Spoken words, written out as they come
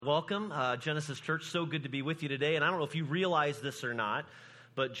Welcome, Genesis Church. So good to be with you today. And I don't know if you realize this or not,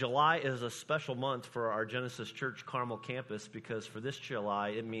 but July is a special month for our Genesis Church Carmel campus because for this July,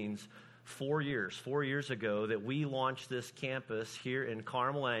 it means 4 years ago that we launched this campus here in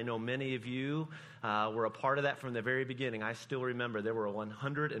Carmel. And I know many of you were a part of that from the very beginning. I still remember there were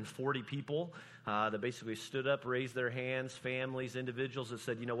 140 people that basically stood up, raised their hands, families, individuals that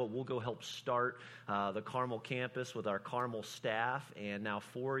said, you know what, we'll go help start the Carmel campus with our Carmel staff. And now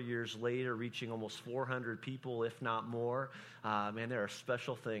 4 years later, reaching almost 400 people, if not more. Man, there are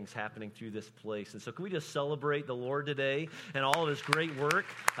special things happening through this place. And so can we just celebrate the Lord today and all of his great work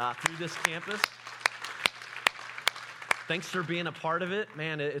through this campus? Thanks for being a part of it.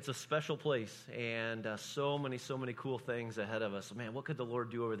 Man, it's a special place and so many cool things ahead of us. Man, what could the Lord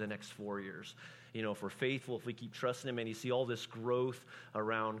do over the next 4 years? You know, if we're faithful, if we keep trusting him and you see all this growth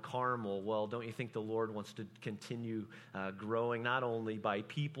around Carmel, well, don't you think the Lord wants to continue growing not only by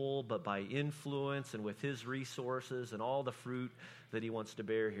people, but by influence and with his resources and all the fruit that he wants to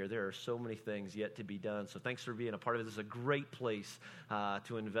bear here? There are so many things yet to be done. So thanks for being a part of it. This is a great place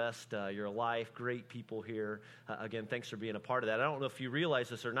to invest your life. Great people here. Again, thanks for being a part of that. I don't know if you realize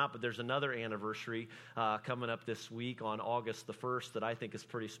this or not, but there's another anniversary coming up this week on August the 1st that I think is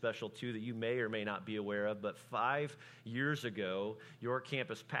pretty special too, that you may or may not be aware of. But 5 years ago, your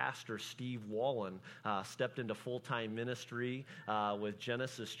campus pastor, Steve Wallen, stepped into full-time ministry with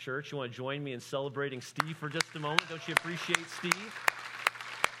Genesis Church. You want to join me in celebrating Steve for just a moment? Don't you appreciate Steve?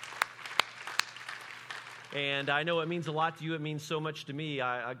 And I know it means a lot to you. It means so much to me.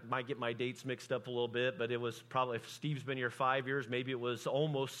 I might get my dates mixed up a little bit, but it was probably, if Steve's been here 5 years, maybe it was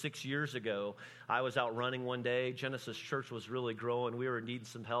almost 6 years ago. I was out running one day. Genesis Church was really growing. We were needing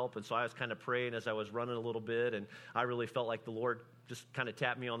some help, and so I was kind of praying as I was running a little bit, and I really felt like the Lord just kind of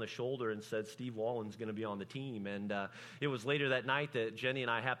tapped me on the shoulder and said, Steve Wallen's going to be on the team. And it was later that night that Jenny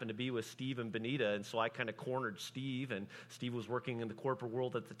and I happened to be with Steve and Benita, and so I kind of cornered Steve, and Steve was working in the corporate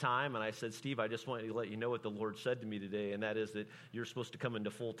world at the time, and I said, Steve, I just wanted to let you know what the Lord said to me today, and that is that you're supposed to come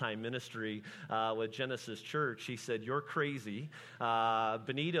into full-time ministry with Genesis Church. He said, you're crazy.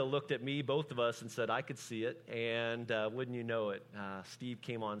 Benita looked at me, both of us, and said, I could see it, and wouldn't you know it, Steve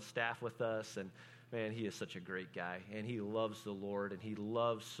came on staff with us, and man, he is such a great guy, and he loves the Lord, and he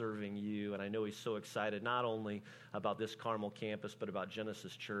loves serving you, and I know he's so excited not only about this Carmel campus, but about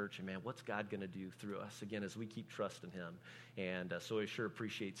Genesis Church, and man, what's God going to do through us, again, as we keep trusting him, and so I sure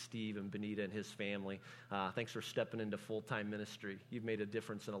appreciate Steve and Benita and his family. Thanks for stepping into full-time ministry. You've made a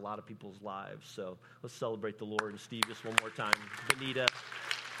difference in a lot of people's lives, so let's celebrate the Lord, and Steve, just one more time. Benita,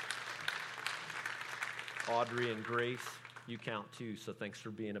 Audrey, and Grace, you count too, so thanks for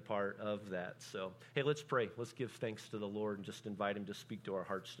being a part of that. So, hey, let's pray. Let's give thanks to the Lord and just invite him to speak to our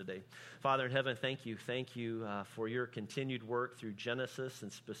hearts today. Father in heaven, thank you. Thank you for your continued work through Genesis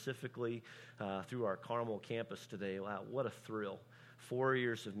and specifically through our Carmel campus today. Wow, what a thrill. 4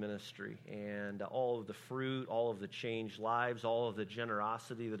 years of ministry and all of the fruit, all of the changed lives, all of the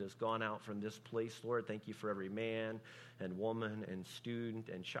generosity that has gone out from this place, Lord. Thank you for every man and woman and student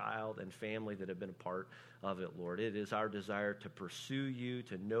and child and family that have been a part of it, Lord. It is our desire to pursue you,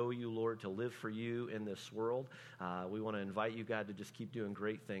 to know you, Lord, to live for you in this world. We want to invite you, God, to just keep doing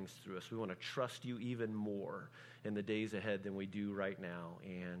great things through us. We want to trust you even more in the days ahead than we do right now.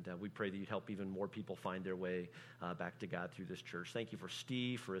 And we pray that you'd help even more people find their way back to God through this church. Thank you for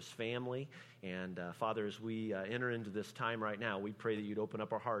Steve, for his family. And Father, as we enter into this time right now, we pray that you'd open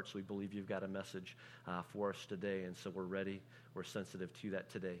up our hearts. We believe you've got a message for us today. And so we're ready. We're sensitive to that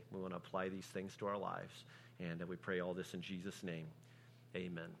today. We want to apply these things to our lives. And we pray all this in Jesus' name.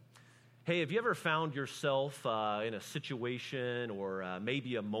 Amen. Hey, have you ever found yourself in a situation or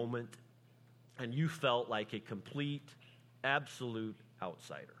maybe a moment and you felt like a complete, absolute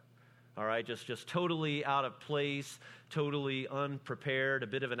outsider? All right, just totally out of place, totally unprepared, a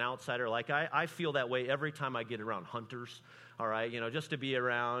bit of an outsider. Like I feel that way every time I get around hunters. All right, just to be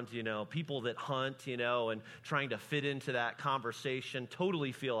around, people that hunt, and trying to fit into that conversation,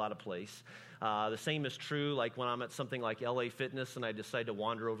 totally feel out of place. The same is true like when I'm at something like LA Fitness and I decide to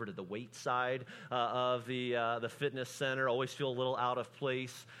wander over to the weight side of the fitness center. Always feel a little out of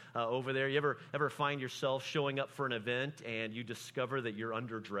place over there. You ever find yourself showing up for an event and you discover that you're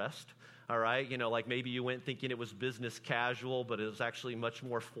underdressed? All right, like maybe you went thinking it was business casual, but it was actually much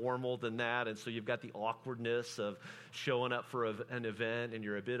more formal than that. And so you've got the awkwardness of showing up for an event and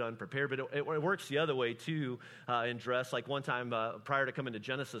you're a bit unprepared, but it works the other way too in dress. Like one time prior to coming to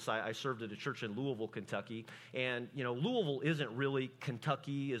Genesis, I served at a church in Louisville, Kentucky. And, Louisville isn't really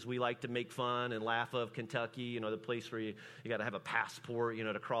Kentucky as we like to make fun and laugh of Kentucky, the place where you got to have a passport,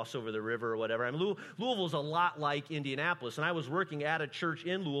 to cross over the river or whatever. I mean, Louisville's a lot like Indianapolis. And I was working at a church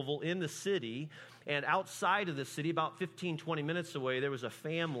in Louisville in the city. And outside of the city, about 15, 20 minutes away, there was a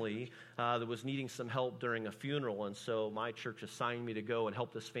family that was needing some help during a funeral. And so my church assigned me to go and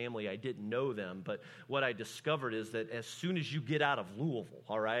help this family. I didn't know them, but what I discovered is that as soon as you get out of Louisville,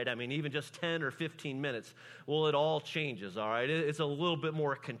 all right, I mean, even just 10 or 15 minutes, well, it all changes, all right? It's a little bit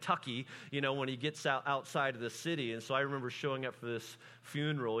more Kentucky, when he gets outside of the city. And so I remember showing up for this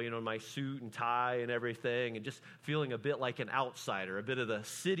funeral, in my suit and tie and everything, and just feeling a bit like an outsider, a bit of the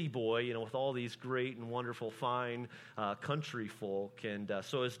city boy, with all these great and wonderful, fine country folk. And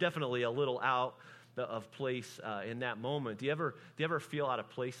so it's definitely a little out of place in that moment. Do you ever feel out of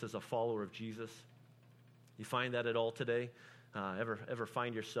place as a follower of Jesus? You find that at all today? Ever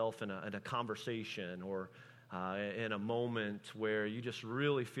find yourself in a conversation or in a moment where you just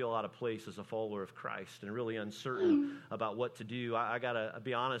really feel out of place as a follower of Christ and really uncertain about what to do? I got to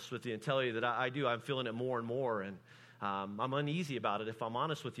be honest with you and tell you that I do. I'm feeling it more and more, and I'm uneasy about it, if I'm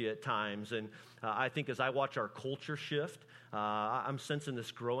honest with you, at times. And I think as I watch our culture shift, I'm sensing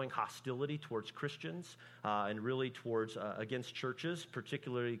this growing hostility towards Christians and really towards against churches,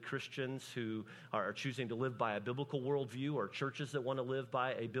 particularly Christians who are choosing to live by a biblical worldview, or churches that want to live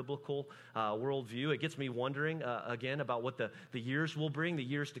by a biblical worldview. It gets me wondering again about what the years will bring, the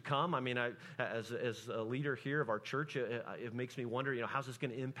years to come. I mean, as a leader here of our church, it makes me wonder, how's this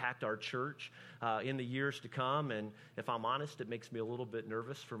going to impact our church in the years to come? And if I'm honest, it makes me a little bit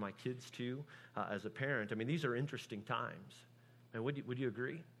nervous for my kids too, as a parent. I mean, these are interesting times. And would you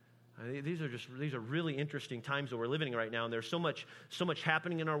agree? These are really interesting times that we're living in right now, and there's so much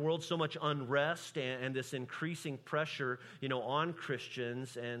happening in our world, so much unrest, and this increasing pressure, on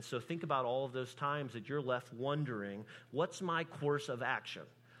Christians. And so think about all of those times that you're left wondering, what's my course of action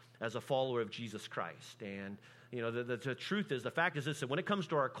as a follower of Jesus Christ? And the truth is, the fact is this, that when it comes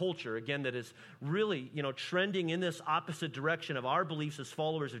to our culture, again, that is really, trending in this opposite direction of our beliefs as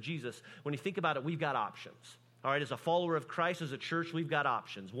followers of Jesus, when you think about it, we've got options. All right, as a follower of Christ, as a church, we've got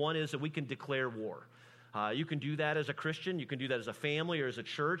options. One is that we can declare war. You can do that as a Christian. You can do that as a family or as a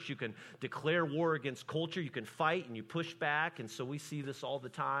church. You can declare war against culture. You can fight and you push back. And so we see this all the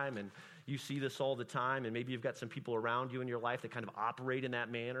time, and you see this all the time, and maybe you've got some people around you in your life that kind of operate in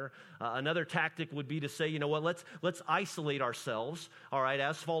that manner. Another tactic would be to say, let's isolate ourselves, all right,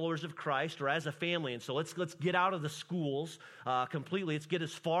 as followers of Christ or as a family. And so let's get out of the schools completely. Let's get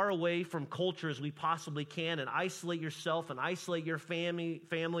as far away from culture as we possibly can, and isolate yourself and isolate your family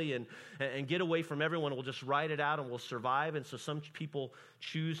and get away from everyone. We'll just ride it out and we'll survive. And so some people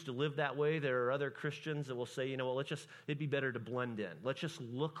choose to live that way. There are other Christians that will say, it'd be better to blend in. Let's just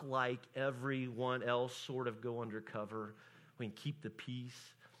look like everyone else, sort of go undercover. We can keep the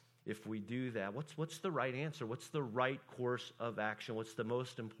peace if we do that. What's the right answer? What's the right course of action? What's the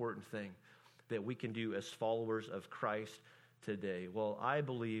most important thing that we can do as followers of Christ today? Well, I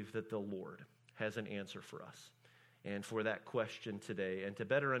believe that the Lord has an answer for us and for that question today. And to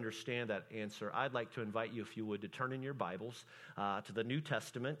better understand that answer, I'd like to invite you, if you would, to turn in your Bibles to the New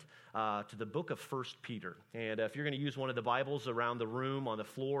Testament, to the book of 1 Peter. And if you're going to use one of the Bibles around the room on the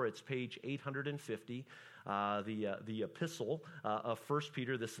floor, it's page 850. The epistle of 1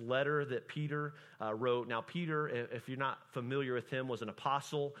 Peter, this letter that Peter wrote. Now, Peter, if you're not familiar with him, was an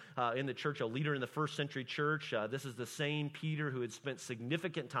apostle in the church, a leader in the first century church. This is the same Peter who had spent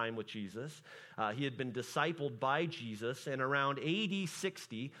significant time with Jesus. He had been discipled by Jesus, and around AD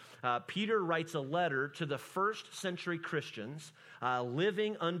 60, Peter writes a letter to the first century Christians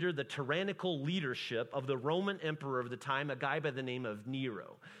living under the tyrannical leadership of the Roman emperor of the time, a guy by the name of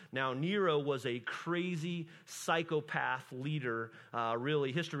Nero. Now, Nero was a crazy psychopath leader.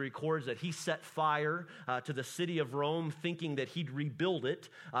 Really, history records that he set fire to the city of Rome, thinking that he'd rebuild it,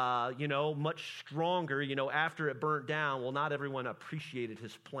 much stronger, after it burnt down. Well, not everyone appreciated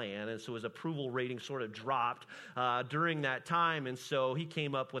his plan, and so his approval rating sort of dropped during that time. And so he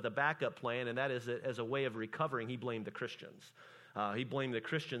came up with a backup plan, and that is that as a way of recovering, he blamed the Christians. He blamed the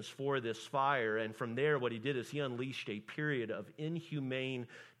Christians for this fire, and from there what he did is he unleashed a period of inhumane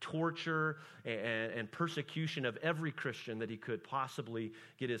torture and persecution of every Christian that he could possibly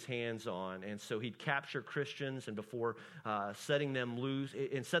get his hands on. And so he'd capture Christians, and before setting them loose,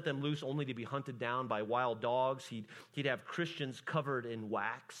 and set them loose only to be hunted down by wild dogs, he'd have Christians covered in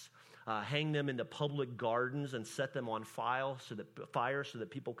wax, hang them into public gardens and set them on fire so that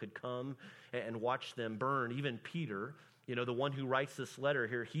people could come and watch them burn. Even Peter, the one who writes this letter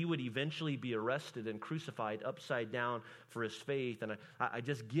here, he would eventually be arrested and crucified upside down for his faith. And I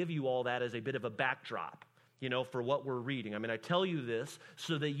just give you all that as a bit of a backdrop, for what we're reading. I mean, I tell you this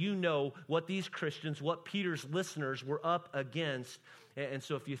so that you know what these Christians, what Peter's listeners were up against. And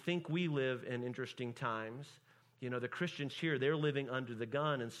so if you think we live in interesting times, the Christians here, they're living under the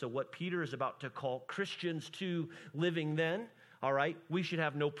gun. And so what Peter is about to call Christians to living then, all right, we should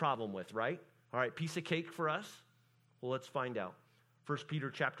have no problem with, right? All right, piece of cake for us? Well, let's find out. 1 Peter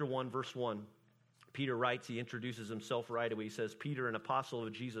chapter 1, verse 1. Peter writes, he introduces himself right away. He says, Peter, an apostle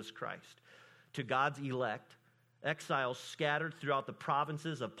of Jesus Christ, to God's elect, exiles scattered throughout the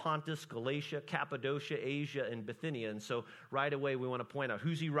provinces of Pontus, Galatia, Cappadocia, Asia, and Bithynia. And so right away we want to point out,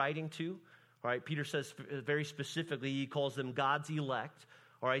 who's he writing to? All right, Peter says very specifically, he calls them God's elect.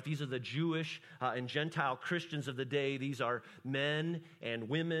 All right, these are the Jewish and Gentile Christians of the day. These are men and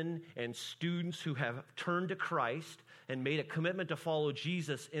women and students who have turned to Christ and made a commitment to follow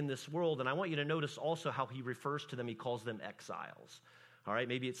Jesus in this world. And I want you to notice also how he refers to them. He calls them exiles. All right,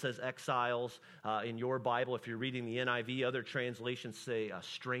 maybe it says exiles in your Bible. If you're reading the NIV, other translations say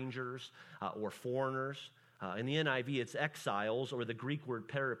strangers or foreigners. In the NIV, it's exiles, or the Greek word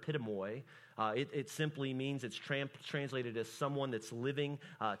peripitomoi. It simply means it's translated as someone that's living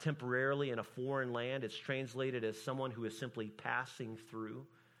temporarily in a foreign land. It's translated as someone who is simply passing through.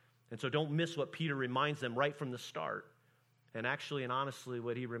 And so don't miss what Peter reminds them right from the start. And actually and honestly,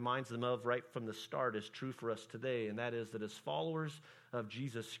 what he reminds them of right from the start is true for us today, and that is that as followers of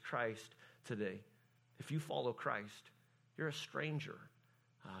Jesus Christ today, if you follow Christ, you're a stranger.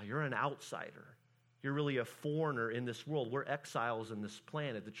 You're an outsider. You're really a foreigner in this world. We're exiles in this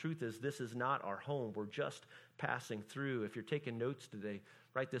planet. The truth is, this is not our home. We're just passing through. If you're taking notes today,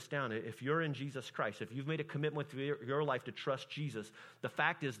 write this down. If you're in Jesus Christ, if you've made a commitment with your life to trust Jesus, the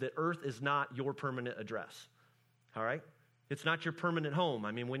fact is that earth is not your permanent address. All right? It's not your permanent home.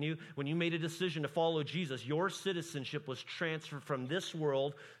 I mean, when you made a decision to follow Jesus, your citizenship was transferred from this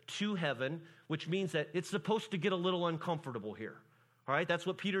world to heaven, which means that it's supposed to get a little uncomfortable here. All right, that's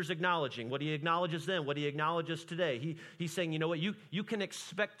what Peter's acknowledging. What he acknowledges then, what he acknowledges today. He's saying, you know what, you can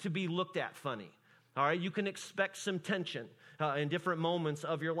expect to be looked at funny. All right, you can expect some tension in different moments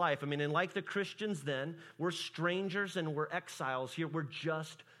of your life. I mean, and like the Christians then, we're strangers and we're exiles here. We're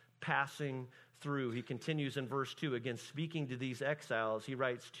just passing through. He continues in verse 2, again, speaking to these exiles. He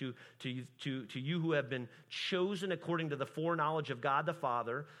writes, to you who have been chosen according to the foreknowledge of God the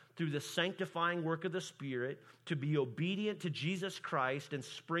Father, through the sanctifying work of the Spirit, to be obedient to Jesus Christ and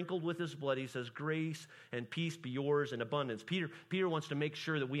sprinkled with his blood. He says, grace and peace be yours in abundance. Peter wants to make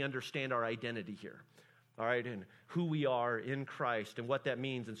sure that we understand our identity here. All right, and who we are in Christ and what that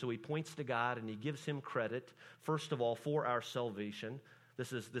means. And so he points to God and he gives him credit, first of all, for our salvation.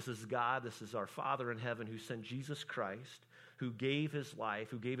 This is God, this is our Father in heaven who sent Jesus Christ, who gave his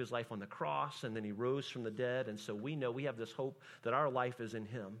life on the cross, and then he rose from the dead. And so we know we have this hope that our life is in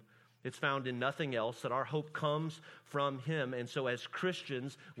him. It's found in nothing else, that our hope comes from him. And so as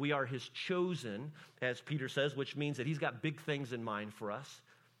Christians, we are his chosen, as Peter says, which means that he's got big things in mind for us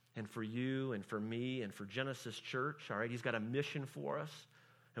and for you and for me and for Genesis Church. All right, he's got a mission for us.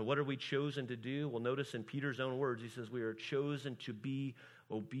 And what are we chosen to do? Well, notice in Peter's own words, he says we are chosen to be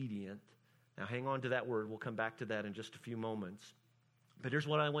obedient. Now, hang on to that word. We'll come back to that in just a few moments. But here's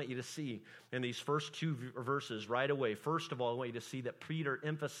what I want you to see in these first two verses right away. First of all, I want you to see that Peter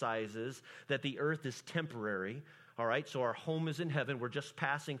emphasizes that the earth is temporary. All right, so our home is in heaven. We're just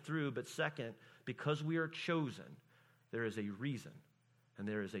passing through. But second, because we are chosen, there is a reason and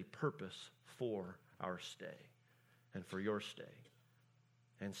there is a purpose for our stay and for your stay.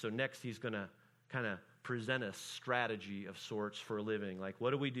 And so next he's going to kind of present a strategy of sorts for a living. Like, what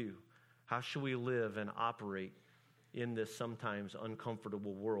do we do? How should we live and operate in this sometimes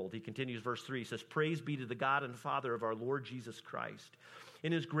uncomfortable world? He continues, verse 3, he says, praise be to the God and Father of our Lord Jesus Christ.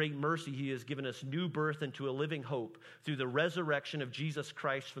 In his great mercy, he has given us new birth into a living hope through the resurrection of Jesus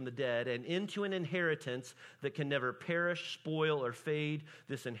Christ from the dead and into an inheritance that can never perish, spoil, or fade.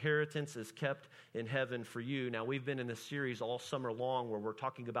 This inheritance is kept in heaven for you. Now, we've been in this series all summer long where we're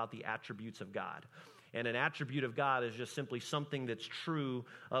talking about the attributes of God. And an attribute of God is just simply something that's true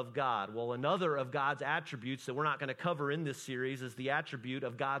of God. Well, another of God's attributes that we're not going to cover in this series is the attribute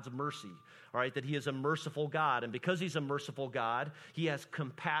of God's mercy. All right, that he is a merciful God. And because he's a merciful God, he has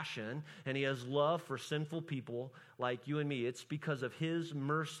compassion and he has love for sinful people like you and me. It's because of his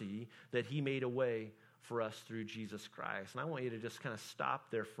mercy that he made a way for us through Jesus Christ. And I want you to just kind of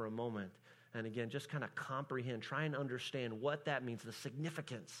stop there for a moment. And again, just kind of comprehend, try and understand what that means, the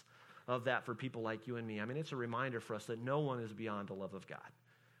significance of that for people like you and me. I mean, it's a reminder for us that no one is beyond the love of God.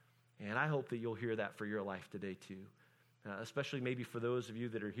 And I hope that you'll hear that for your life today too. Especially maybe for those of you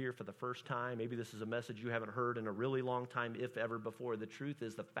that are here for the first time. Maybe this is a message you haven't heard in a really long time, if ever before. The truth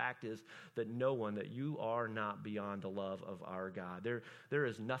is, the fact is that that you are not beyond the love of our God. There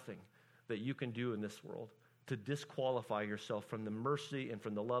is nothing that you can do in this world to disqualify yourself from the mercy and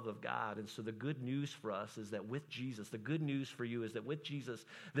from the love of God. And so the good news for us is that with Jesus, the good news for you is that with Jesus,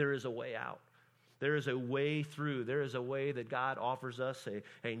 there is a way out. There is a way through. There is a way that God offers us,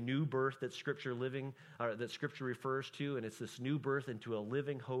 a new birth that Scripture refers to, and it's this new birth into a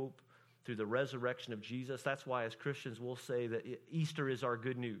living hope through the resurrection of Jesus. That's why as Christians we'll say that Easter is our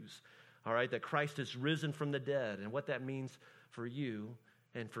good news, all right, that Christ is risen from the dead. And what that means for you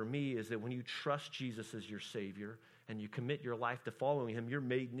and for me is that when you trust Jesus as your Savior and you commit your life to following Him, you're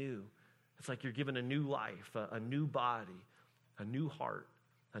made new. It's like you're given a new life, a new body, a new heart,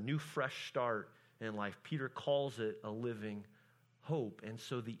 a new fresh start in life. Peter calls it a living hope. And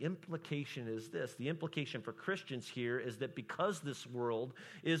so the implication is this. The implication for Christians here is that because this world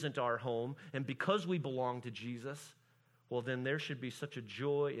isn't our home and because we belong to Jesus, well, then there should be such a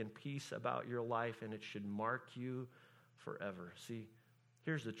joy and peace about your life, and it should mark you forever. See,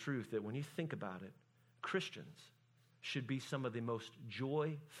 here's the truth, that when you think about it, Christians should be some of the most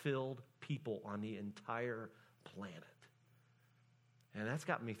joy-filled people on the entire planet. And that's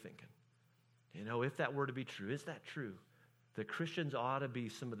got me thinking, if that were to be true, is that true? That Christians ought to be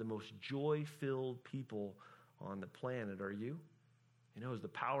some of the most joy-filled people on the planet. Are you? Is the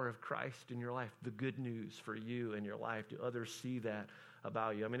power of Christ in your life the good news for you and your life? Do others see that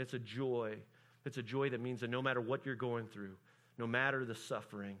about you? It's a joy. It's a joy that means that no matter what you're going through, no matter the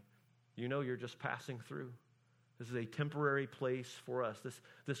suffering, you're just passing through. This is a temporary place for us.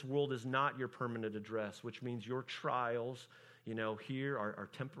 This world is not your permanent address, which means your trials here are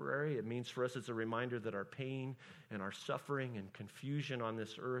temporary. It means for us it's a reminder that our pain and our suffering and confusion on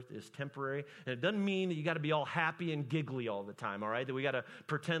this earth is temporary. And it doesn't mean that you got to be all happy and giggly all the time, all right? That we got to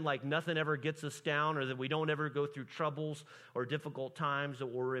pretend like nothing ever gets us down, or that we don't ever go through troubles or difficult times. That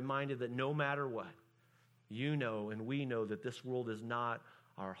we're reminded that no matter what, and we know that this world is not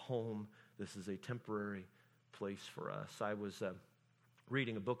our home. This is a temporary place for us. I was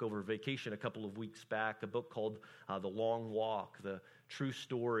reading a book over vacation a couple of weeks back, a book called The Long Walk, the true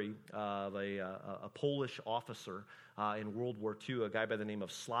story of a Polish officer in World War II, a guy by the name of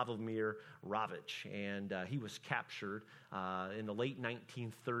Sławomir Rawicz. And he was captured in the late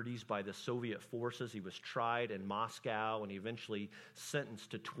 1930s by the Soviet forces. He was tried in Moscow, and he eventually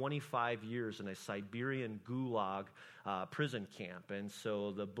sentenced to 25 years in a Siberian gulag prison camp. And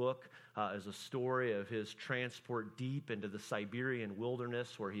so the book is a story of his transport deep into the Siberian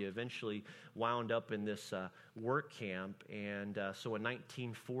wilderness, where he eventually wound up in this work camp. And so in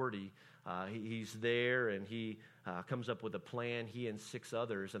 1940, he's there, and he comes up with a plan, he and 6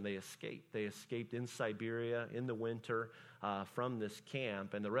 others, and they escaped. They escaped in Siberia in the winter from this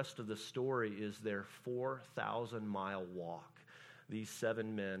camp. And the rest of the story is their 4,000-mile walk. These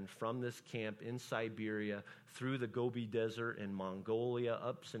 7 men from this camp in Siberia through the Gobi Desert in Mongolia,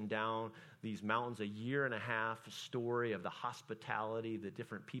 ups and down these mountains, a year and a half story of the hospitality that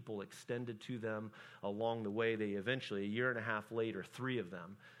different people extended to them along the way. They eventually, a year and a half later, 3 of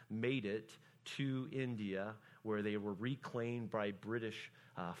them made it to India, where they were reclaimed by British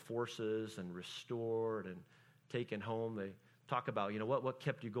forces and restored and taken home. They talk about, what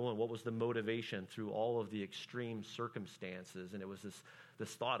kept you going? What was the motivation through all of the extreme circumstances? And it was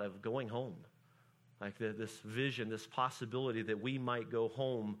this thought of going home, like this vision, this possibility that we might go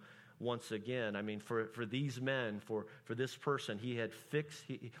home once again. For these men, for this person, he had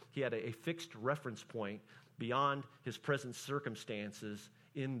a fixed reference point beyond his present circumstances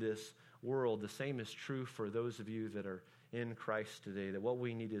in this world. The same is true for those of you that are in Christ today, that what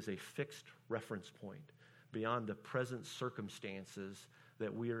we need is a fixed reference point beyond the present circumstances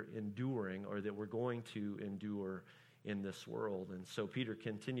that we're enduring or that we're going to endure in this world. And so Peter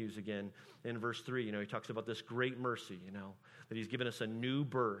continues again in verse 3. He talks about this great mercy, that he's given us a new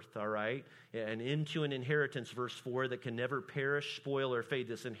birth, all right? And into an inheritance, verse 4, that can never perish, spoil, or fade.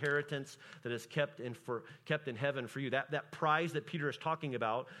 This inheritance that is kept in heaven for you. That prize that Peter is talking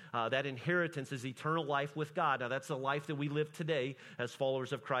about, that inheritance is eternal life with God. Now, that's the life that we live today as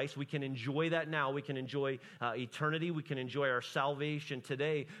followers of Christ. We can enjoy that now. We can enjoy eternity. We can enjoy our salvation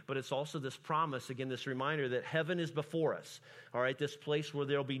today. But it's also this promise, again, this reminder that heaven is before us. All right, this place where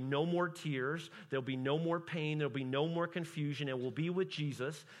there'll be no more tears, there'll be no more pain, there'll be no more confusion, and we'll be with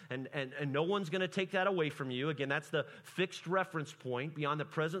Jesus, and no one's going to take that away from you. Again, that's the fixed reference point beyond the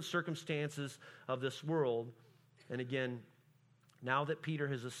present circumstances of this world. And again, Now that Peter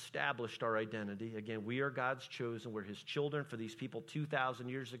has established our identity, again, we are God's chosen. We're his children. For these people 2,000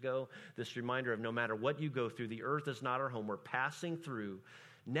 years ago, this reminder of no matter what you go through, the earth is not our home. We're passing through.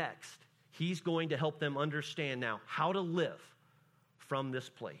 Next, he's going to help them understand now how to live from this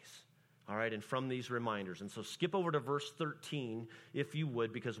place. All right, and from these reminders. And so skip over to verse 13, if you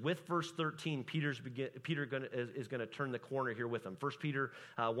would, because with verse 13, Peter is going to turn the corner here with him. 1 Peter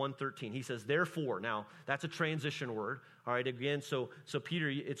 1:13, he says, therefore. Now, that's a transition word. All right, again, so Peter,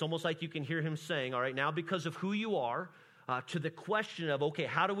 it's almost like you can hear him saying, all right, now because of who you are, to the question of, okay,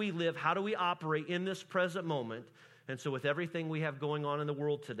 how do we live? How do we operate in this present moment? And so with everything we have going on in the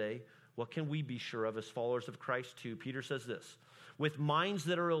world today, what can we be sure of as followers of Christ too? Peter says this, with minds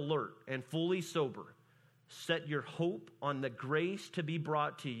that are alert and fully sober, set your hope on the grace to be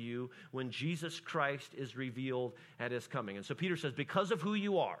brought to you when Jesus Christ is revealed at his coming. And so Peter says, because of who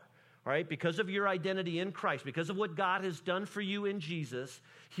you are, all right, because of your identity in Christ, because of what God has done for you in Jesus,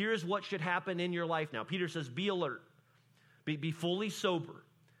 here's what should happen in your life now. Peter says, be alert, be fully sober.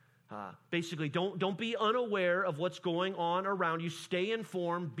 Basically, don't be unaware of what's going on around you. Stay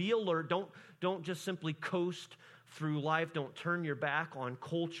informed, be alert. Don't just simply coast through life. Don't turn your back on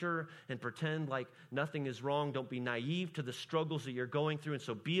culture and pretend like nothing is wrong. Don't be naive to the struggles that you're going through. And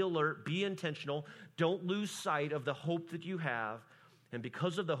so be alert, be intentional. Don't lose sight of the hope that you have. And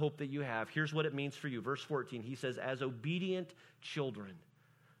because of the hope that you have, here's what it means for you. Verse 14, he says, as obedient children,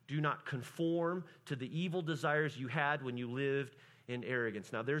 do not conform to the evil desires you had when you lived in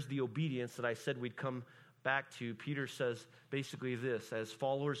arrogance. Now, there's the obedience that I said we'd come back to. Peter says basically this, as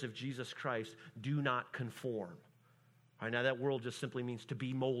followers of Jesus Christ, do not conform. All right, now that word just simply means to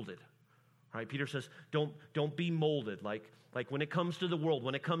be molded. All right, Peter says, don't be molded. Like when it comes to the world,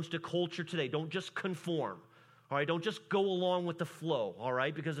 when it comes to culture today, don't just conform. All right, don't just go along with the flow, all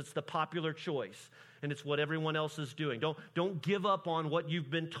right, because it's the popular choice and it's what everyone else is doing. Don't give up on what you've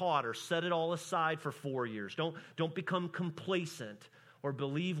been taught or set it all aside for 4 years. Don't become complacent or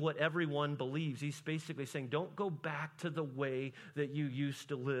believe what everyone believes. He's basically saying, don't go back to the way that you used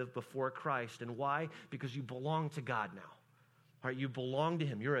to live before Christ. And why? Because you belong to God now. All right, you belong to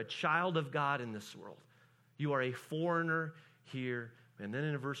him. You're a child of God in this world. You are a foreigner here. And then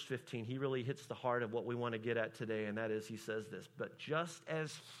in verse 15, he really hits the heart of what we want to get at today, and that is, he says this, but just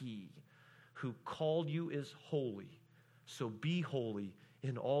as he who called you is holy, so be holy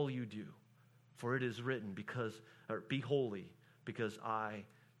in all you do. For it is written, be holy, because I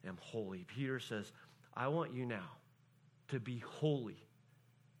am holy. Peter says, I want you now to be holy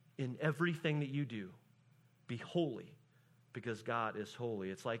in everything that you do. Be holy because God is holy.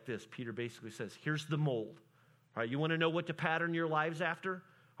 It's like this. Peter basically says, here's the mold. All right, you want to know what to pattern your lives after?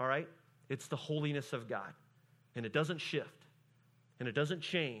 All right, it's the holiness of God. And it doesn't shift. And it doesn't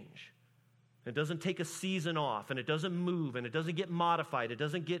change. It doesn't take a season off. And it doesn't move. And it doesn't get modified. It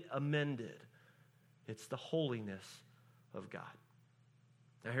doesn't get amended. It's the holiness of God.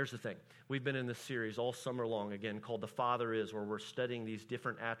 Now, here's the thing. We've been in this series all summer long, again, called The Father Is, where we're studying these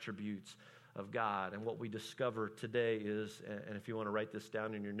different attributes of God. And what we discover today is, and if you want to write this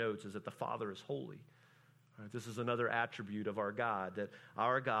down in your notes, is that the Father is holy. All right, this is another attribute of our God, that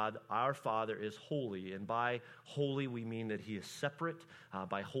our God, our Father, is holy. And by holy, we mean that he is separate.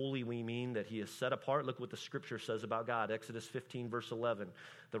 By holy, we mean that he is set apart. Look what the scripture says about God. Exodus 15, verse 11.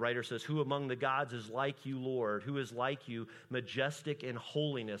 The writer says, who among the gods is like you, Lord? Who is like you, majestic in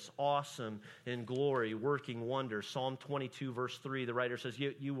holiness, awesome in glory, working wonders? Psalm 22, verse 3, the writer says,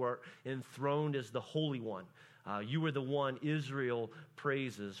 you are enthroned as the Holy One. You are the one Israel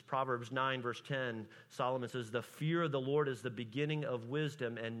praises. Proverbs 9, verse 10, Solomon says, the fear of the Lord is the beginning of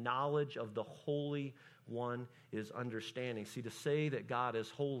wisdom, and knowledge of the Holy One is understanding. See, to say that God is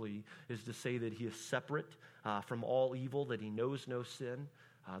holy is to say that he is separate from all evil, that he knows no sin.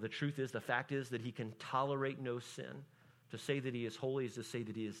 The fact is that he can tolerate no sin. To say that he is holy is to say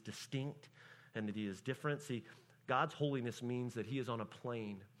that he is distinct and that he is different. See, God's holiness means that he is on a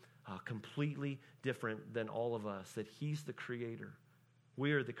plane completely different than all of us, that he's the creator.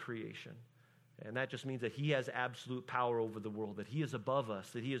 We are the creation. And that just means that he has absolute power over the world, that he is above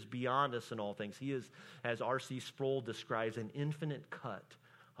us, that he is beyond us in all things. He is, as R.C. Sproul describes, an infinite cut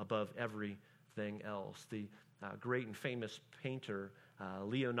above everything else. The great and famous painter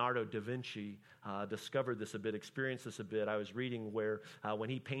Leonardo da Vinci discovered this a bit, experienced this a bit. I was reading where when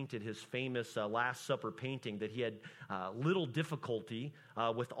he painted his famous Last Supper painting, that he had little difficulty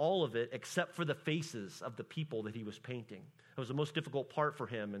with all of it except for the faces of the people that he was painting. It was the most difficult part for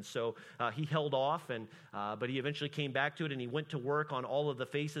him, and so he held off, but he eventually came back to it, and he went to work on all of the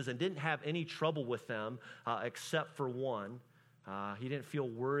faces and didn't have any trouble with them except for one. He didn't feel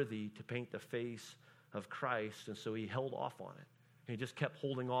worthy to paint the face of Christ, and so he held off on it. He just kept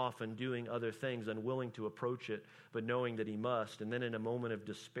holding off and doing other things, unwilling to approach it, but knowing that he must. And then in a moment of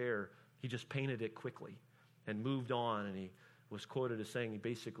despair, he just painted it quickly and moved on. And he was quoted as saying,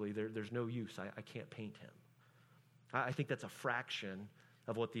 basically, there's no use. I can't paint him. I think that's a fraction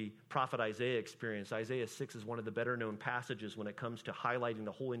of what the prophet Isaiah experienced. Isaiah 6 is one of the better known passages when it comes to highlighting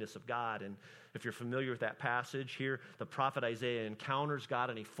the holiness of God. And if you're familiar with that passage here, the prophet Isaiah encounters God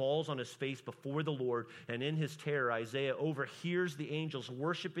and he falls on his face before the Lord. And in his terror, Isaiah overhears the angels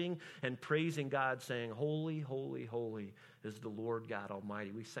worshiping and praising God, saying, "Holy, holy, holy is the Lord God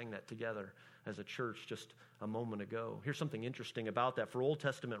Almighty." We sang that together as a church just a moment ago. Here's something interesting about that. For Old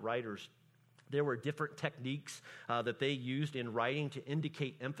Testament writers, there were different techniques that they used in writing to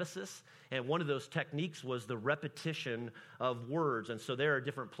indicate emphasis. And one of those techniques was the repetition of words. And so there are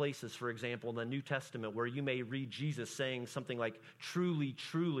different places, for example, in the New Testament where you may read Jesus saying something like, "Truly,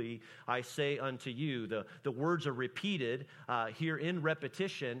 truly, I say unto you." The words are repeated here in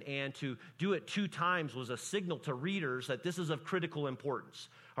repetition. And to do it 2 times was a signal to readers that this is of critical importance.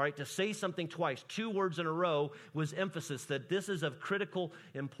 All right, to say something twice, 2 words in a row, was emphasis that this is of critical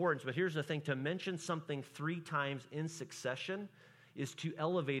importance. But here's the thing, to mention something 3 times in succession is to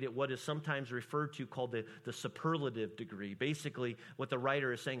elevate it, what is sometimes referred to called the superlative degree. Basically, what the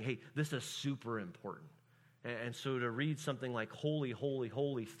writer is saying, hey, this is super important. And so to read something like holy, holy,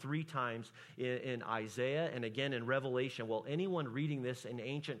 holy 3 times in Isaiah and again in Revelation, well, anyone reading this in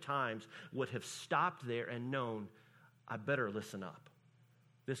ancient times would have stopped there and known, I better listen up.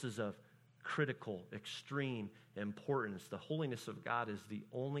 This is of critical, extreme importance. The holiness of God is the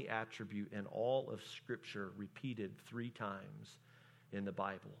only attribute in all of Scripture repeated 3 times in the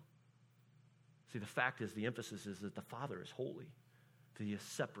Bible. See, the fact is, the emphasis is that the Father is holy, that He is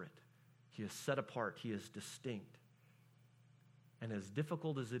separate, He is set apart, He is distinct. And as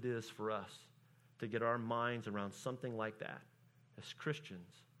difficult as it is for us to get our minds around something like that, as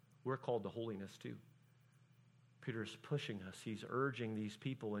Christians, we're called to holiness too. Peter is pushing us. He's urging these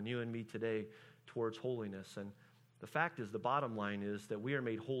people and you and me today towards holiness. And the fact is, the bottom line is that we are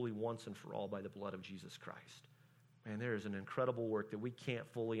made holy once and for all by the blood of Jesus Christ. And there is an incredible work that we can't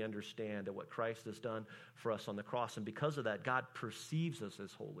fully understand at what Christ has done for us on the cross. And because of that, God perceives us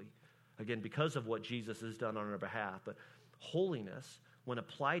as holy. Again, because of what Jesus has done on our behalf. But holiness, when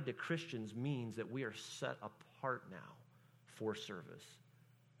applied to Christians, means that we are set apart now for service.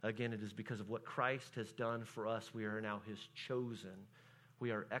 Again, it is because of what Christ has done for us. We are now His chosen.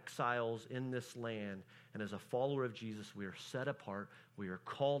 We are exiles in this land. And as a follower of Jesus, we are set apart. We are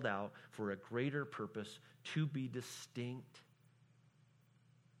called out for a greater purpose, to be distinct.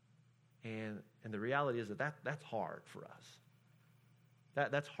 And the reality is that's hard for us.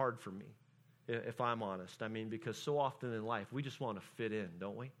 That's hard for me, if I'm honest. I mean, because so often in life, we just want to fit in,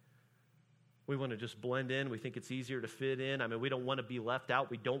 don't we? We want to just blend in. We think it's easier to fit in. I mean, we don't want to be left out.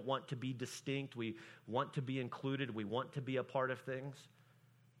 We don't want to be distinct. We want to be included. We want to be a part of things.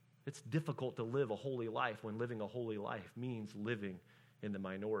 It's difficult to live a holy life when living a holy life means living in the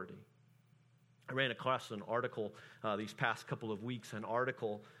minority. I ran across an article these past couple of weeks, an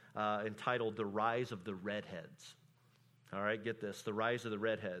article entitled "The Rise of the Redheads." All right, get this, the rise of the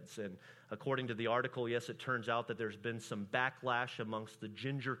redheads. And according to the article, yes, it turns out that there's been some backlash amongst the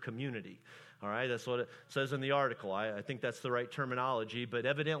ginger community. All right, that's what it says in the article. I think that's the right terminology, but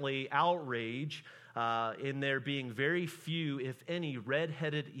evidently outrage in there being very few, if any,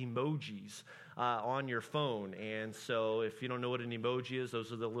 redheaded emojis on your phone. And so if you don't know what an emoji is,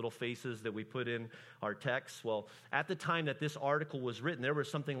 those are the little faces that we put in our texts. Well, at the time that this article was written, there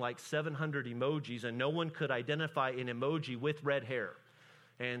was something like 700 emojis, and no one could identify an emoji with red hair.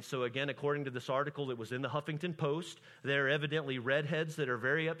 And so again, according to this article, it was in the Huffington Post. There are evidently redheads that are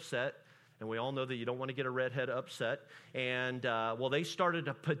very upset. And we all know that you don't want to get a redhead upset. And, they started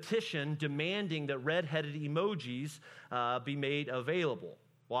a petition demanding that redheaded emojis be made available.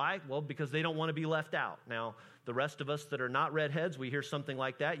 Why? Well, because they don't want to be left out. Now, the rest of us that are not redheads, we hear something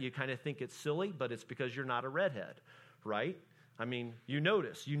like that, you kind of think it's silly, but it's because you're not a redhead, right? I mean, you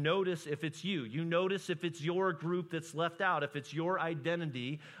notice if it's you. You notice if it's your group that's left out, if it's your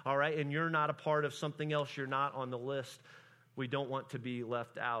identity, all right, and you're not a part of something else, you're not on the list. We don't want to be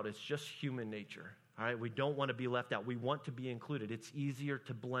left out. It's just human nature. All right, we don't want to be left out. We want to be included. It's easier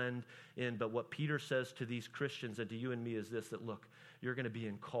to blend in. But what Peter says to these Christians and to you and me is this, that look, you're going to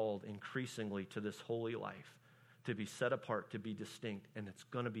be called increasingly to this holy life, to be set apart, to be distinct, and it's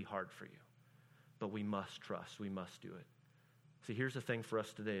going to be hard for you. But we must trust. We must do it. See, here's the thing for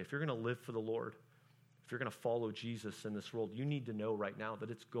us today. If you're going to live for the Lord, if you're going to follow Jesus in this world, you need to know right now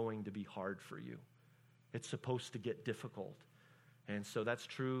that it's going to be hard for you. It's supposed to get difficult. And so that's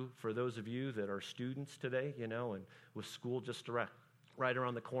true for those of you that are students today, and with school just right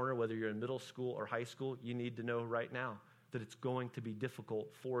around the corner, whether you're in middle school or high school, you need to know right now that it's going to be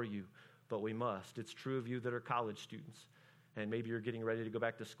difficult for you, but we must. It's true of you that are college students, and maybe you're getting ready to go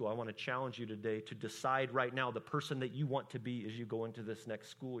back to school. I want to challenge you today to decide right now the person that you want to be as you go into this next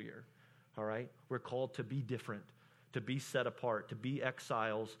school year, all right? We're called to be different, to be set apart, to be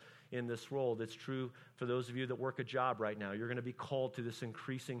exiles in this world. It's true for those of you that work a job right now. You're going to be called to this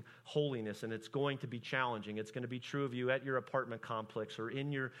increasing holiness, and it's going to be challenging. It's going to be true of you at your apartment complex or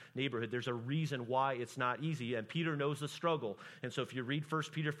in your neighborhood. There's a reason why it's not easy, and Peter knows the struggle. And so if you read 1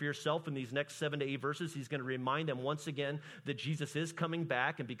 Peter for yourself in these next 7 to 8 verses, he's going to remind them once again that Jesus is coming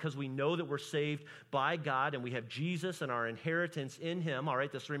back, and because we know that we're saved by God and we have Jesus and our inheritance in him, all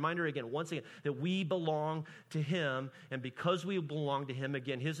right, this reminder again, once again, that we belong to him, and because we belong to him,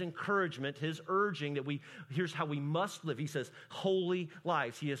 again, his encouragement, his urging that here's how we must live. He says, holy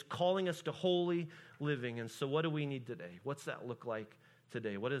lives. He is calling us to holy living. And so what do we need today? What's that look like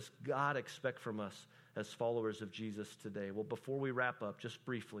today? What does God expect from us as followers of Jesus today? Well, before we wrap up, just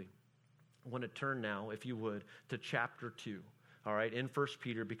briefly, I want to turn now, if you would, to chapter 2. All right, in 1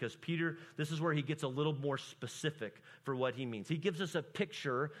 Peter, because Peter, this is where he gets a little more specific for what he means. He gives us a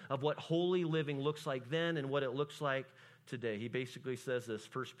picture of what holy living looks like then and what it looks like today. He basically says this,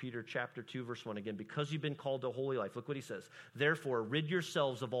 1 Peter chapter 2, verse 1 again, because you've been called to a holy life. Look what he says. Therefore, rid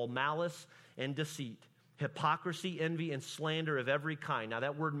yourselves of all malice and deceit, hypocrisy, envy, and slander of every kind. Now,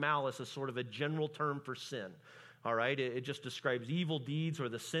 that word malice is sort of a general term for sin. All right, it just describes evil deeds or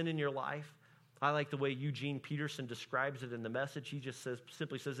the sin in your life. I like the way Eugene Peterson describes it in the Message. He just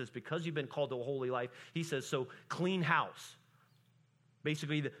simply says this, because you've been called to a holy life, he says, so clean house.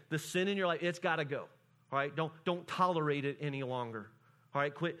 Basically, the sin in your life, it's got to go. All right, don't tolerate it any longer. All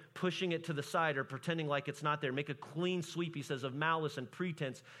right, quit pushing it to the side or pretending like it's not there. Make a clean sweep, he says, of malice and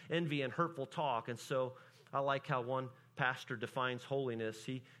pretense, envy and hurtful talk. And so I like how one pastor defines holiness.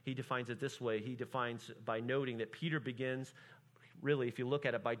 He defines it this way. He defines by noting that Peter begins, really, if you look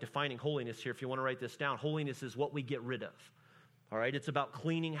at it, by defining holiness here. If you want to write this down, holiness is what we get rid of. All right, it's about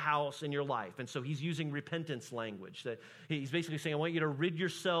cleaning house in your life. And so he's using repentance language. That he's basically saying, I want you to rid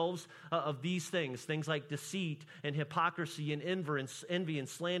yourselves of these things like deceit and hypocrisy and envy and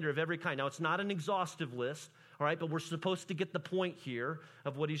slander of every kind. Now, it's not an exhaustive list, all right, but we're supposed to get the point here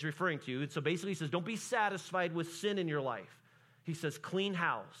of what he's referring to. And so basically he says, don't be satisfied with sin in your life. He says, clean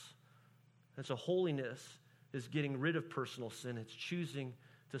house. And so holiness is getting rid of personal sin. It's choosing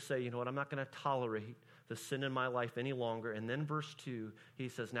to say, you know what, I'm not going to tolerate the sin in my life any longer. And then verse 2, he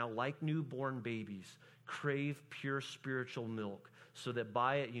says, now like newborn babies, crave pure spiritual milk, so that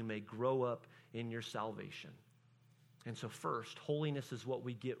by it you may grow up in your salvation. And so first, holiness is what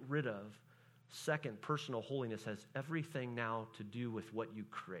we get rid of. Second, personal holiness has everything now to do with what you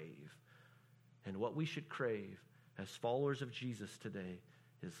crave. And what we should crave as followers of Jesus today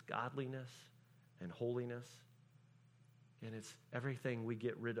is godliness and holiness. And it's everything we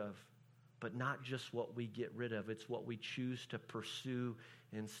get rid of. But not just what we get rid of, it's what we choose to pursue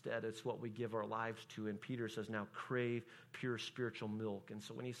instead. It's what we give our lives to. And Peter says, now crave pure spiritual milk. And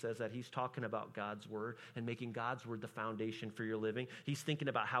so when he says that, he's talking about God's word and making God's word the foundation for your living. He's thinking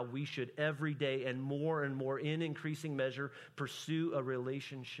about how we should every day and more in increasing measure pursue a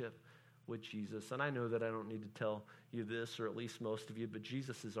relationship with Jesus. And I know that I don't need to tell you this, or at least most of you, but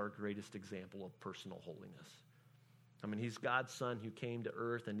Jesus is our greatest example of personal holiness. I mean, he's God's son who came to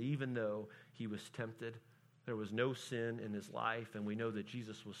earth, and even though he was tempted, there was no sin in his life, and we know that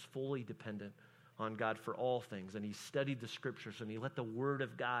Jesus was fully dependent on God for all things, and he studied the scriptures, and he let the word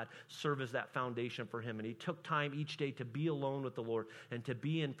of God serve as that foundation for him, and he took time each day to be alone with the Lord and to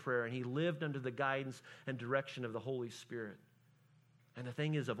be in prayer, and he lived under the guidance and direction of the Holy Spirit. And the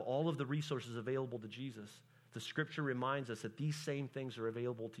thing is, of all of the resources available to Jesus, the scripture reminds us that these same things are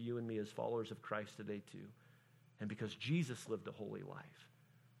available to you and me as followers of Christ today too. And because Jesus lived a holy life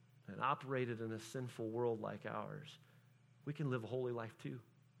and operated in a sinful world like ours, we can live a holy life too.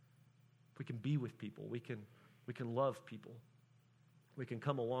 We can be with people. We can love people. We can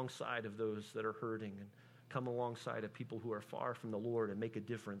come alongside of those that are hurting and come alongside of people who are far from the Lord and make a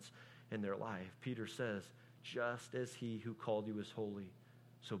difference in their life. Peter says, just as he who called you is holy,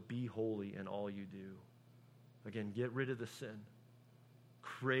 so be holy in all you do. Again, get rid of the sin.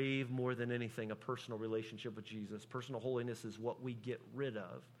 Crave more than anything a personal relationship with Jesus. Personal holiness is what we get rid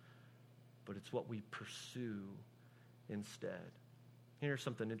of, but it's what we pursue instead. Here's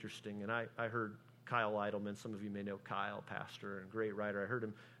something interesting, and I heard Kyle Idleman, some of you may know Kyle, pastor and great writer. I heard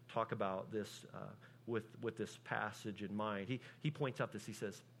him talk about this with this passage in mind. He points out this. He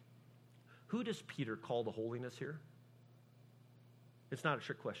says, who does Peter call to holiness here? It's not a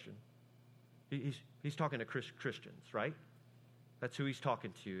trick question. He's talking to Christians, right? That's who he's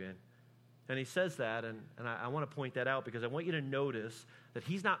talking to. And he says that, and I want to point that out because I want you to notice that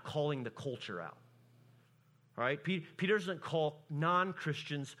he's not calling the culture out. All right? Peter doesn't call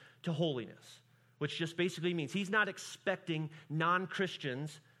non-Christians to holiness, which just basically means he's not expecting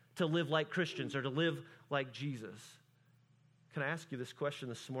non-Christians to live like Christians or to live like Jesus. Can I ask you this question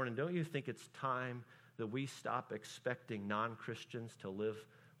this morning? Don't you think it's time that we stop expecting non-Christians to live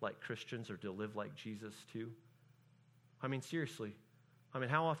like Christians or to live like Jesus too? I mean, seriously. I mean,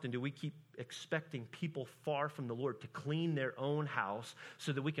 how often do we keep expecting people far from the Lord to clean their own house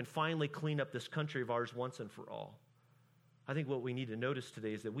so that we can finally clean up this country of ours once and for all? I think what we need to notice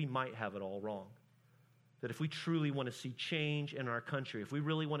today is that we might have it all wrong. That if we truly want to see change in our country, if we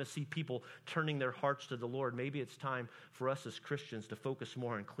really want to see people turning their hearts to the Lord, maybe it's time for us as Christians to focus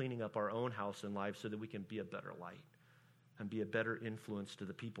more on cleaning up our own house and lives so that we can be a better light and be a better influence to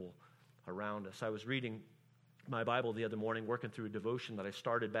the people around us. I was reading my Bible the other morning, working through a devotion that I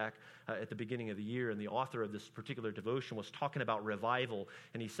started back at the beginning of the year, and the author of this particular devotion was talking about revival,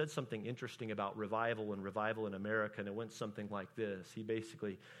 and he said something interesting about revival and revival in America, and it went something like this. He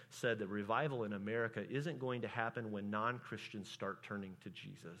basically said that revival in America isn't going to happen when non-Christians start turning to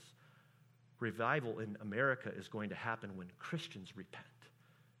Jesus. Revival in America is going to happen when Christians repent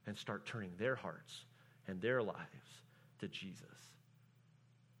and start turning their hearts and their lives to Jesus.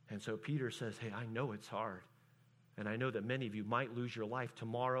 And so Peter says, hey, I know it's hard. And I know that many of you might lose your life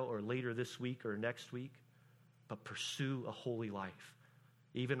tomorrow or later this week or next week, but pursue a holy life.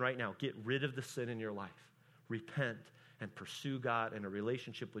 Even right now, get rid of the sin in your life. Repent and pursue God, and a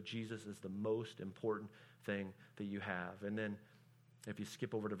relationship with Jesus is the most important thing that you have. And then if you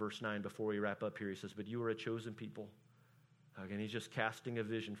skip over to verse 9 before we wrap up here, he says, but you are a chosen people. Again, he's just casting a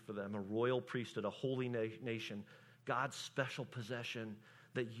vision for them, a royal priesthood, a holy nation, God's special possession,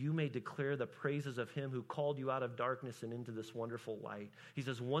 that you may declare the praises of him who called you out of darkness and into this wonderful light. He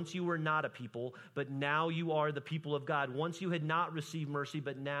says, once you were not a people, but now you are the people of God. Once you had not received mercy,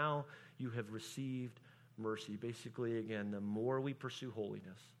 but now you have received mercy. Basically, again, the more we pursue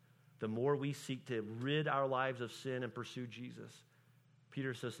holiness, the more we seek to rid our lives of sin and pursue Jesus,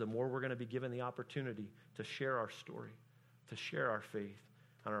 Peter says the more we're going to be given the opportunity to share our story, to share our faith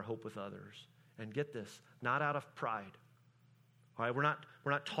and our hope with others. And get this, not out of pride. All right,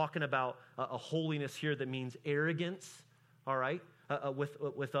 we're not talking about a holiness here that means arrogance. All right,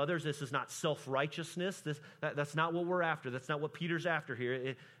 with others, this is not self-righteousness. That's not what we're after. That's not what Peter's after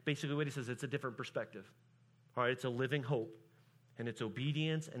here. Basically, what he says, it's a different perspective. All right, it's a living hope, and it's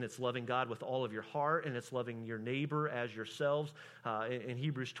obedience, and it's loving God with all of your heart, and it's loving your neighbor as yourselves. In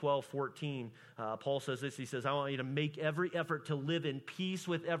Hebrews 12:14, Paul says this. He says, "I want you to make every effort to live in peace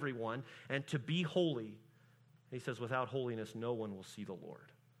with everyone and to be holy." He says, without holiness, no one will see the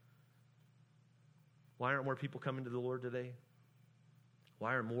Lord. Why aren't more people coming to the Lord today?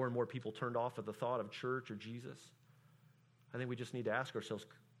 Why are more and more people turned off at the thought of church or Jesus? I think we just need to ask ourselves,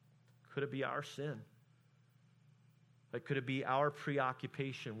 could it be our sin? Like, could it be our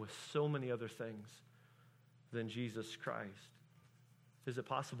preoccupation with so many other things than Jesus Christ? Is it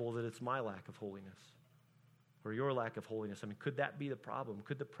possible that it's my lack of holiness or your lack of holiness? I mean, could that be the problem?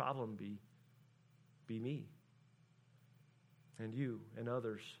 Could the problem be me? And you and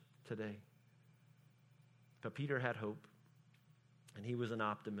others today. But Peter had hope, and he was an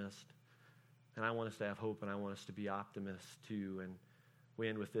optimist. And I want us to have hope, and I want us to be optimists too. And we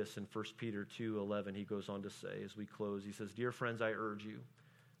end with this in 1 Peter 2:11. He goes on to say, as we close, he says, "Dear friends, I urge you,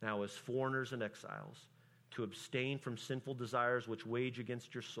 now as foreigners and exiles, to abstain from sinful desires which wage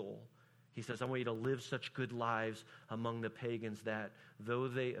against your soul." He says, I want you to live such good lives among the pagans that, though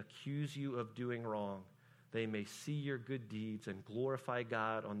they accuse you of doing wrong, they may see your good deeds and glorify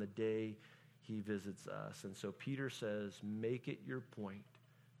God on the day he visits us. And so Peter says, make it your point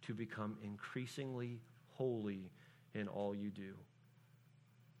to become increasingly holy in all you do.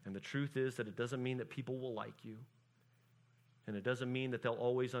 And the truth is that it doesn't mean that people will like you. And it doesn't mean that they'll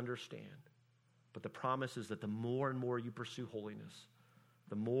always understand. But the promise is that the more and more you pursue holiness,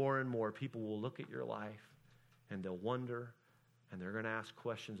 the more and more people will look at your life and they'll wonder, and they're going to ask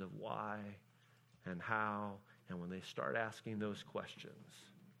questions of why and how. And when they start asking those questions,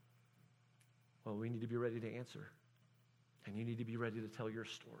 well, we need to be ready to answer. And you need to be ready to tell your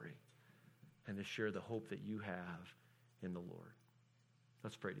story and to share the hope that you have in the Lord.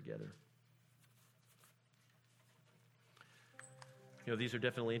 Let's pray together. You know, these are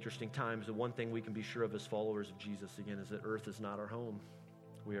definitely interesting times. The one thing we can be sure of as followers of Jesus, again, is that earth is not our home.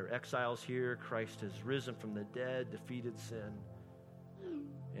 We are exiles here. Christ has risen from the dead, defeated sin.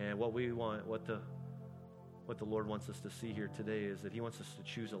 And what we want, what the Lord wants us to see here today is that he wants us to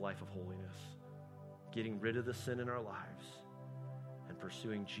choose a life of holiness, getting rid of the sin in our lives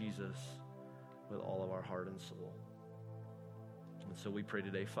pursuing Jesus with all of our heart and soul. And so we pray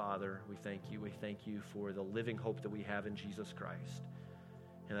today, Father, we thank you. We thank you for the living hope that we have in Jesus Christ.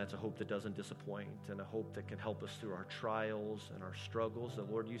 And that's a hope that doesn't disappoint, and a hope that can help us through our trials and our struggles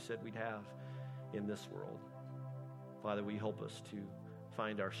that, Lord, you said we'd have in this world. Father, we help us to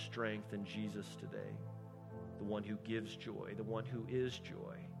find our strength in Jesus today, the one who gives joy, the one who is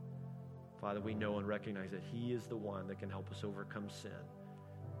joy. Father, we know and recognize that he is the one that can help us overcome sin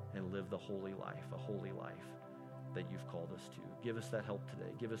and live the holy life, a holy life that you've called us to. Give us that help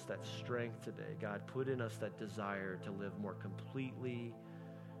today. Give us that strength today. God, put in us that desire to live more completely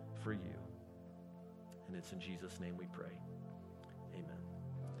for you. And it's in Jesus' name we pray.